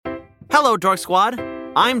Hello, Dork Squad.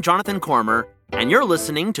 I'm Jonathan Cormer, and you're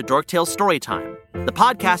listening to Dorktale Storytime, the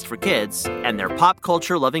podcast for kids and their pop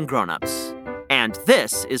culture-loving grown-ups. And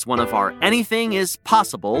this is one of our Anything is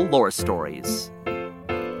Possible lore stories.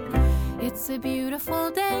 It's a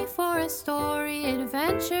beautiful day for a story,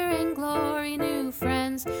 adventure and glory, new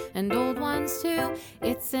friends and old ones too.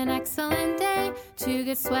 It's an excellent day to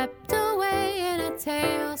get swept away in a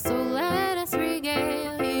tale, so let us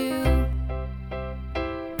regale you.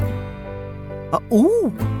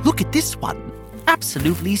 Ooh, look at this one.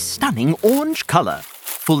 Absolutely stunning orange color.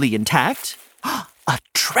 Fully intact. A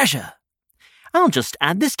treasure. I'll just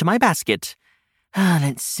add this to my basket.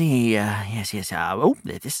 Let's see. Yes.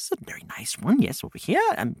 this is a very nice one. Yes, over here.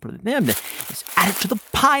 Put it there. Let's add it to the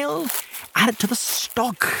pile. Add it to the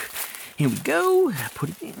stock. Here we go. Put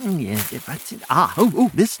it in. Yes, that's it.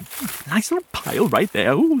 This nice little pile right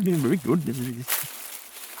there. Oh, very good.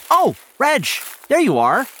 Oh, Reg, there you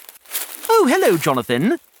are. Oh, hello,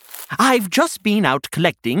 Jonathan. I've just been out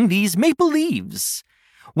collecting these maple leaves.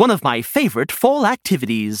 One of my favorite fall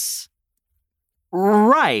activities.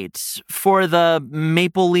 Right, for the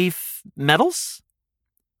maple leaf medals?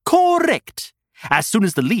 Correct. As soon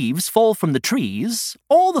as the leaves fall from the trees,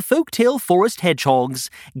 all the Folktale Forest hedgehogs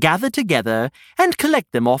gather together and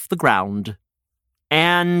collect them off the ground.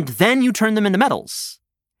 And then you turn them into medals.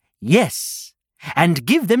 Yes, and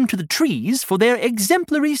give them to the trees for their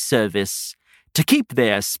exemplary service, to keep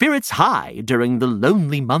their spirits high during the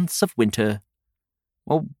lonely months of winter.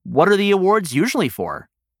 Well, what are the awards usually for?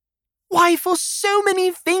 Why, for so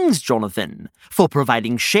many things, Jonathan. For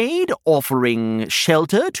providing shade, offering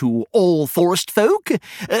shelter to all forest folk,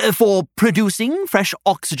 for producing fresh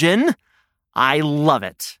oxygen. I love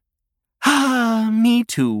it. Me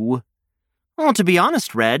too. Well, to be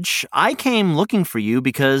honest, Reg, I came looking for you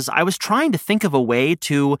because I was trying to think of a way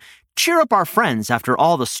to cheer up our friends after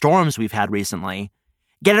all the storms we've had recently.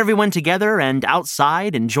 Get everyone together and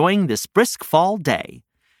outside enjoying this brisk fall day.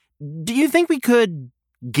 Do you think we could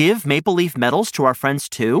give maple leaf medals to our friends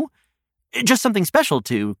too? Just something special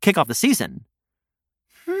to kick off the season.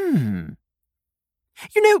 You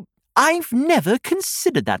know, I've never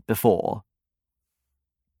considered that before.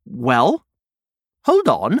 Well, hold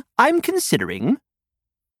on, I'm considering.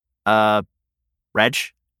 Reg?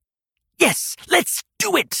 Yes, let's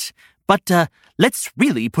do it! But, let's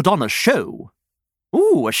really put on a show.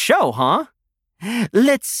 Ooh, a show, huh?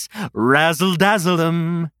 Let's razzle-dazzle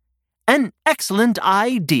them. An excellent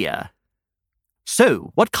idea.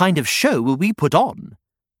 So, what kind of show will we put on?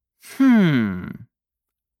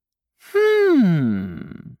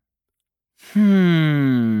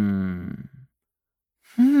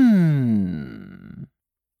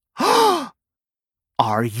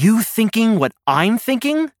 Are you thinking what I'm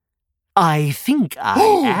thinking? I think I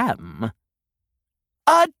am.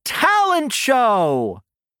 A talent show!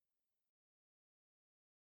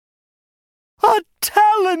 A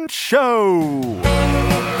talent show!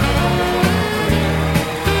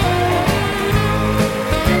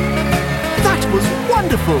 That was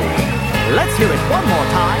wonderful! Let's hear it one more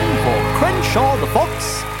time for Crenshaw the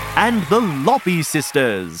Fox and the Loppy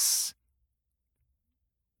Sisters.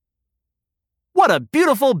 What a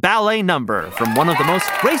beautiful ballet number from one of the most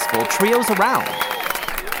graceful trios around.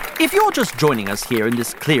 If you're just joining us here in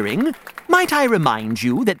this clearing, might I remind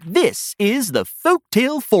you that this is the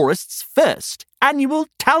Folktale Forest's first annual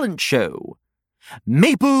talent show,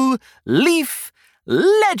 Maple Leaf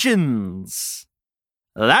Legends.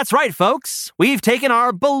 That's right, folks. We've taken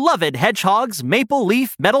our beloved hedgehog's maple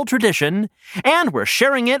leaf medal tradition, and we're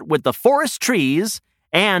sharing it with the forest trees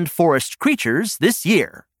and forest creatures this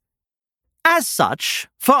year. As such,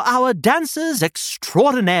 for our dancers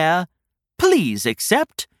extraordinaire, please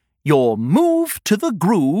accept your Move to the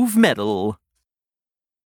Groove medal.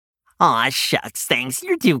 Aw, shucks, thanks.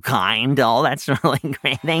 You're too kind. Oh, that's really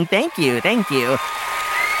great. Thank you. Oh,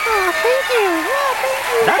 thank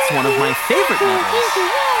you. That's one of my favorite medals.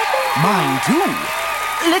 Mine too.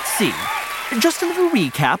 Let's see. Just a little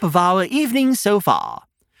recap of our evening so far.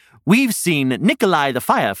 We've seen Nikolai the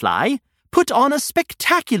Firefly put on a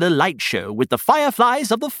spectacular light show with the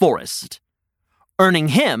fireflies of the forest, earning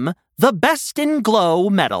him the Best in Glow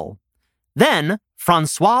medal. Then,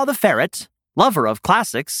 Francois the Ferret, lover of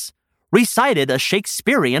classics, recited a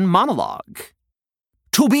Shakespearean monologue.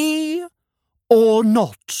 To be or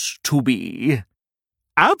not to be?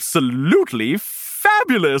 Absolutely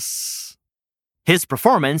fabulous! His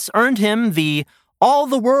performance earned him the All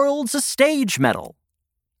the World's a Stage medal.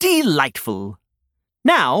 Delightful.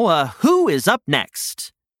 Now, who is up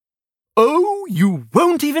next? Oh, you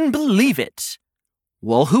won't even believe it.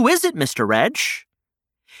 Well, who is it, Mr. Reg?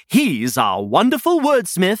 He's our wonderful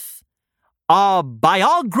wordsmith, our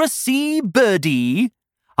biography birdie,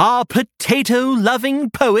 our potato-loving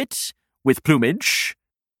poet with plumage,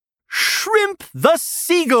 Shrimp the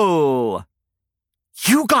Seagull.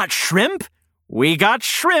 You got shrimp? We got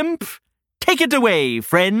shrimp. Take it away,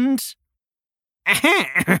 friend.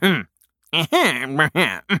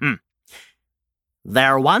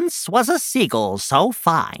 There once was a seagull so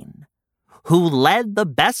fine, who led the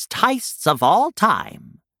best heists of all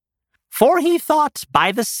time. For he thought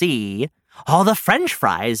by the sea, all the French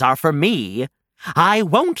fries are for me. I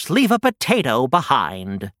won't leave a potato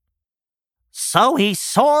behind. So he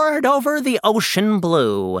soared over the ocean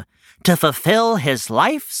blue to fulfill his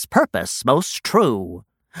life's purpose most true,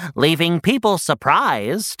 leaving people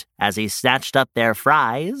surprised as he snatched up their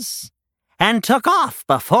fries and took off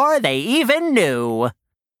before they even knew.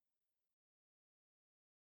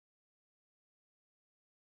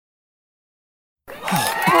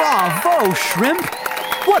 Bravo, Shrimp!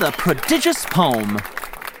 What a prodigious poem!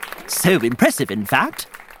 So impressive, in fact,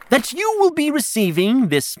 that you will be receiving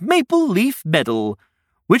this Maple Leaf Medal,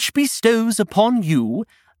 which bestows upon you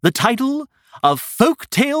the title of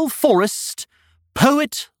Folktale Forest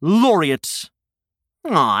Poet Laureate.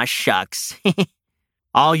 Aw, shucks.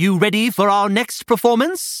 Are you ready for our next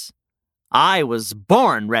performance? I was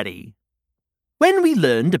born ready. When we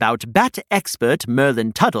learned about bat expert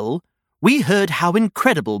Merlin Tuttle, we heard how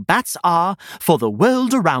incredible bats are for the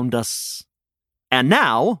world around us. And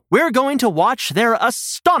now, we're going to watch their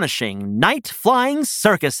astonishing night-flying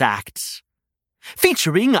circus act,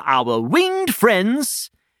 featuring our winged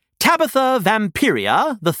friends, Tabitha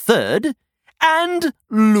Vampiria III and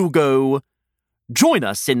Lugo. Join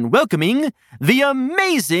us in welcoming the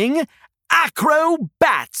amazing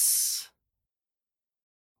Acrobats!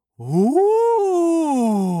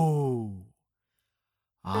 Ooh!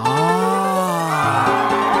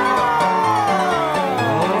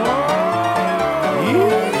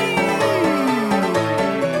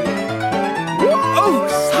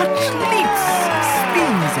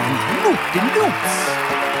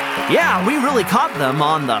 Yeah, we really caught them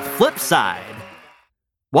on the flip side.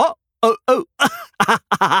 What? Oh.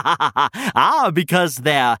 Because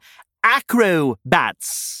they're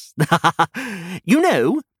acrobats. You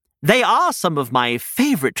know, they are some of my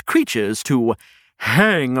favorite creatures to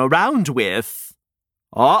hang around with.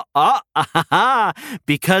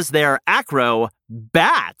 Because they're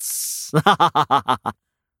acrobats.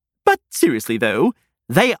 But seriously, though,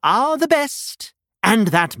 they are the best. And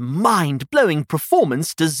that mind-blowing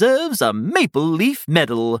performance deserves a Maple Leaf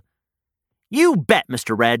Medal. You bet,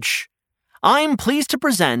 Mr. Reg. I'm pleased to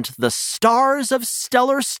present the Stars of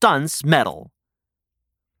Stellar Stunts Medal.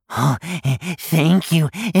 Oh, thank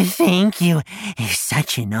you.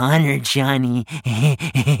 Such an honor, Johnny.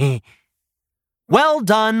 Well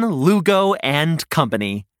done, Lugo and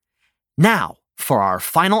company. Now, for our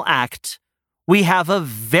final act, we have a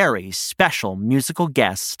very special musical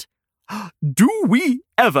guest. Do we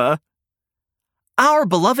ever? Our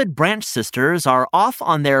beloved Branch Sisters are off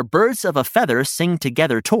on their Birds of a Feather Sing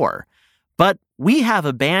Together tour, but we have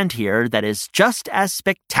a band here that is just as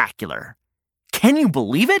spectacular. Can you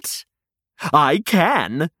believe it? I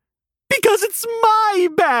can, because it's my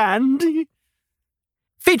band.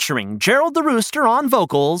 Featuring Gerald the Rooster on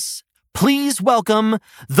vocals, please welcome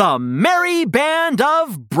the Merry Band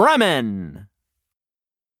of Bremen.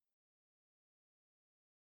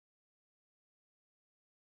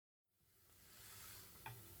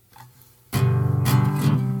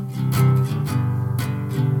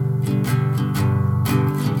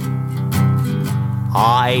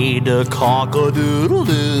 I'd a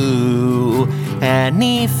cock-a-doodle-doo,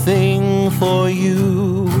 anything for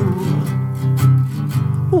you.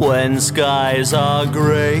 When skies are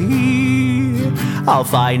gray, I'll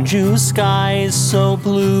find you skies so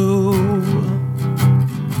blue.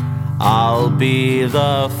 I'll be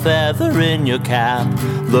the feather in your cap,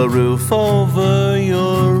 the roof over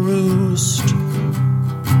your roost.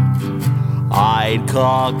 I'd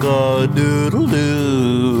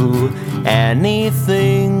cock-a-doodle-doo,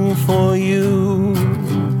 anything for you.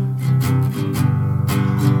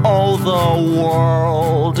 Oh, the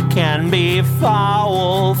world can be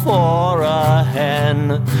foul for a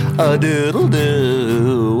hen, a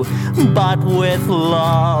doodle-doo, but with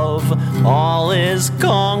love all is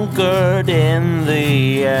conquered in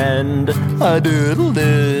the end. A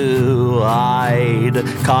doodle-doo, I'd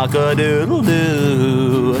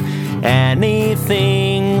cock-a-doodle-doo,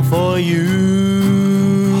 anything for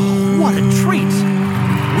you. What a treat!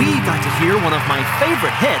 We got to hear one of my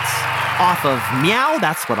favorite hits off of Meow,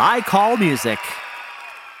 That's What I Call Music.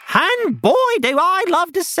 And boy, do I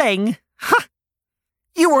love to sing. Ha!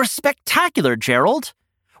 You were spectacular, Gerald.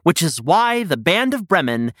 which is why the Band of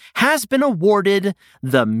Bremen has been awarded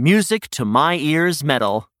the Music to My Ears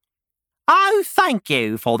Medal. Oh, thank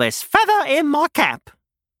you for this feather in my cap.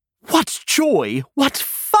 What joy! What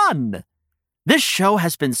fun! This show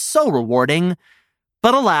has been so rewarding,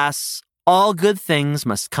 but alas, all good things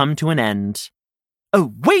must come to an end.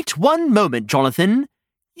 Oh, wait one moment, Jonathan.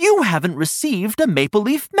 You haven't received a Maple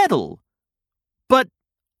Leaf Medal. But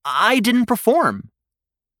I didn't perform.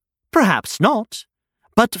 Perhaps not,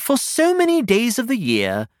 but for so many days of the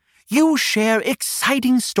year, you share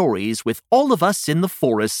exciting stories with all of us in the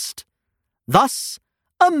forest. Thus,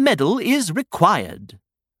 a medal is required.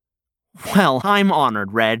 Well, I'm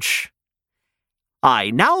honored, Reg.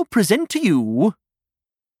 I now present to you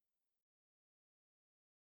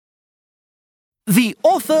the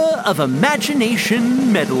Author of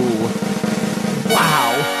Imagination Medal.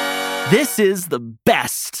 Wow, this is the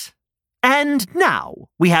best. And now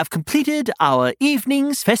we have completed our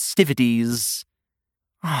evening's festivities.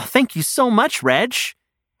 Oh, thank you so much, Reg.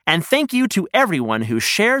 And thank you to everyone who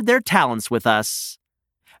shared their talents with us.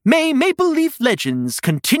 May Maple Leaf Legends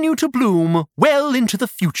continue to bloom well into the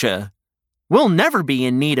future. We'll never be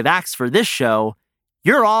in need of acts for this show.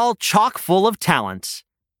 You're all chock full of talent.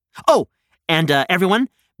 Oh, and everyone,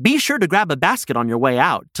 be sure to grab a basket on your way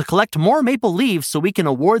out to collect more maple leaves so we can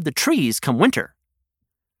award the trees come winter.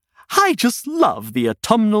 I just love the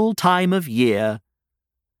autumnal time of year.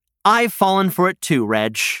 I've fallen for it too,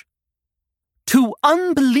 Reg. To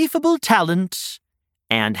unbelievable talent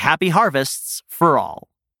and happy harvests for all.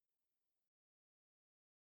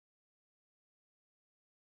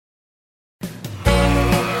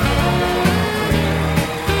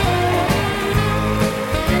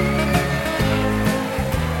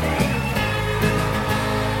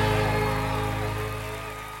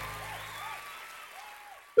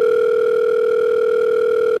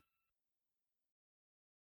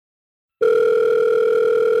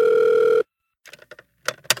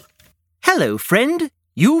 Hello, friend.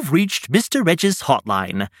 You've reached Mr. Reg's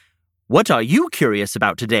hotline. What are you curious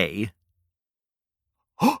about today?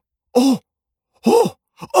 Oh,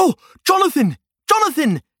 Jonathan!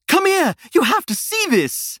 Jonathan! Come here! You have to see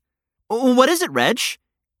this! What is it, Reg?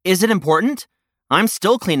 Is it important? I'm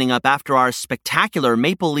still cleaning up after our spectacular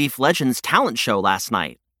Maple Leaf Legends talent show last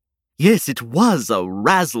night. Yes, it was a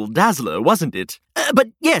razzle-dazzler, wasn't it? But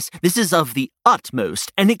yes, this is of the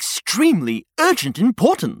utmost and extremely urgent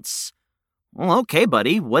importance. Well, okay,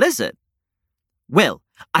 buddy, what is it? Well,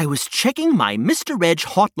 I was checking my Mr. Reg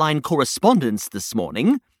hotline correspondence this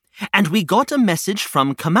morning, and we got a message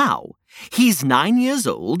from Kamau. He's 9 years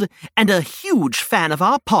old and a huge fan of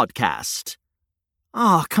our podcast.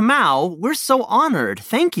 Oh, Kamau, we're so honored,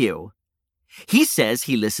 thank you. He says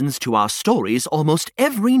he listens to our stories almost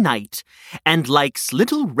every night and likes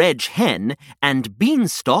Little Reg Hen and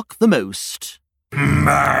Beanstalk the most.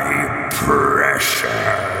 My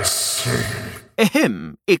precious.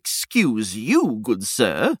 Excuse you, good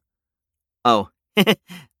sir. Oh,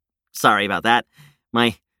 sorry about that.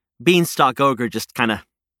 My Beanstalk ogre just kind of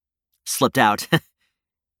slipped out.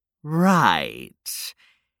 Right.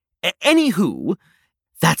 Anywho,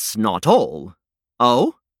 that's not all.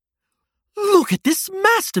 Oh? Look at this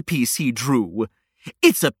masterpiece he drew.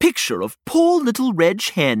 It's a picture of poor little Reg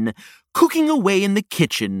Hen cooking away in the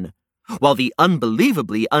kitchen, while the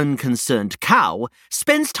unbelievably unconcerned cow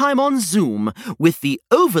spends time on Zoom with the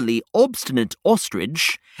overly obstinate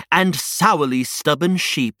ostrich and sourly stubborn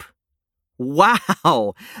sheep.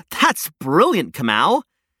 Wow, that's brilliant, Kamau.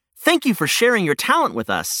 Thank you for sharing your talent with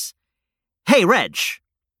us. Hey, Reg,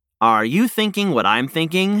 are you thinking what I'm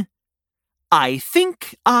thinking? I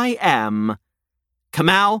think I am.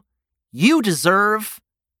 Kamau, you deserve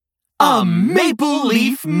a Maple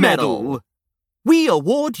Leaf Medal. We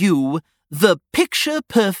award you the Picture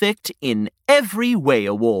Perfect in Every Way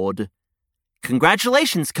Award.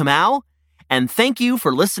 Congratulations, Kamau, and thank you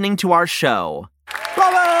for listening to our show.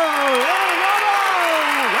 Bravo!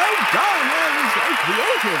 Well done!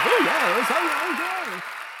 Creative!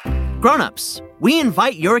 Grown-ups, we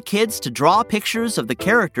invite your kids to draw pictures of the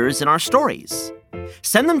characters in our stories.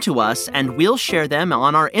 Send them to us and we'll share them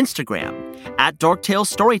on our Instagram @Dorktale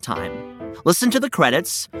Storytime. Listen to the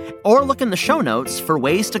credits, or look in the show notes for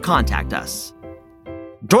ways to contact us.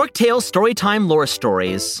 Dorktale Storytime Lore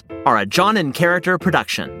Stories are a John and Character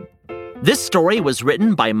production. This story was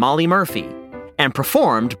written by Molly Murphy and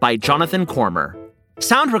performed by Jonathan Cormer.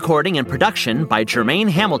 Sound recording and production by Jermaine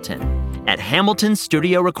Hamilton at Hamilton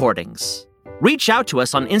Studio Recordings. Reach out to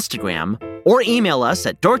us on Instagram or email us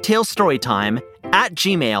at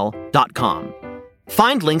dorktalestorytime@gmail.com.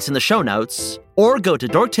 Find links in the show notes or go to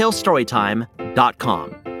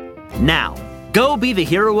dorktalestorytime.com. Now, Go be the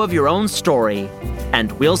hero of your own story, and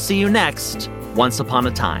we'll see you next Once Upon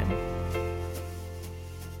a Time.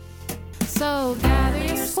 So gather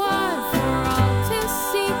your squad for all to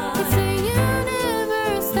see. It's a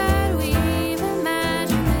universe that we've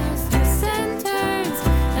imagined. There's twists and turns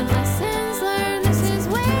and lessons learned. This is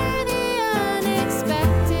where the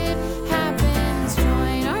unexpected happens.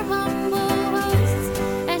 Join our humble hosts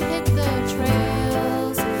and hit the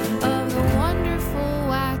trails of the wonderful,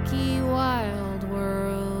 wacky, wild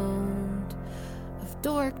world of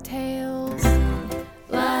Dork Tales.